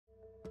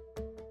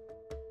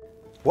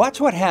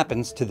Watch what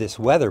happens to this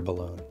weather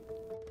balloon.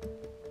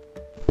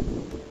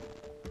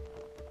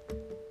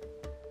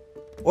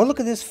 Or look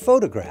at this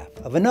photograph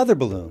of another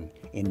balloon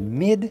in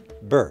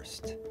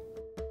mid-burst.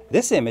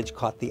 This image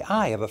caught the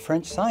eye of a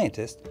French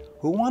scientist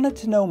who wanted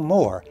to know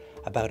more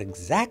about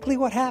exactly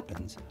what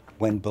happens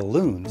when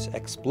balloons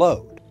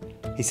explode.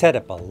 He set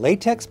up a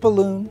latex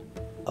balloon,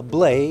 a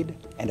blade,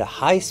 and a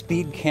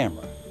high-speed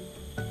camera.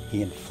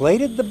 He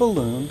inflated the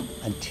balloon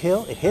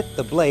until it hit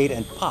the blade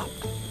and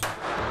popped.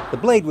 The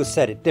blade was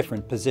set at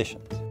different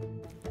positions.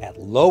 At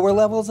lower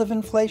levels of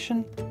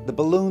inflation, the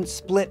balloon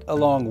split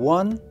along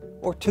 1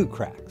 or 2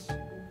 cracks.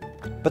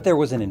 But there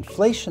was an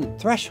inflation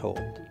threshold,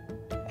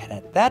 and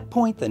at that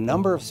point the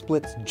number of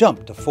splits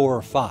jumped to 4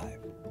 or 5.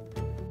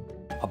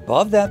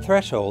 Above that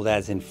threshold,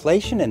 as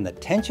inflation and the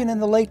tension in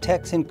the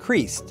latex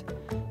increased,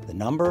 the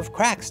number of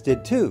cracks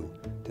did too,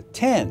 to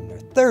 10 or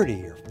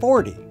 30 or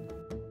 40.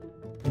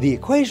 The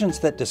equations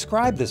that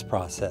describe this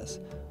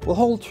process will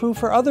hold true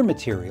for other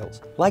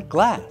materials like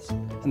glass,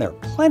 and there are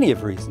plenty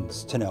of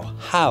reasons to know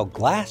how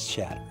glass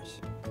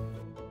shatters.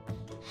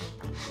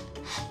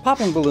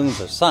 Popping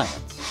balloons are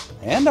science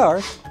and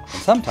art,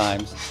 and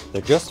sometimes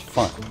they're just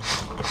fun.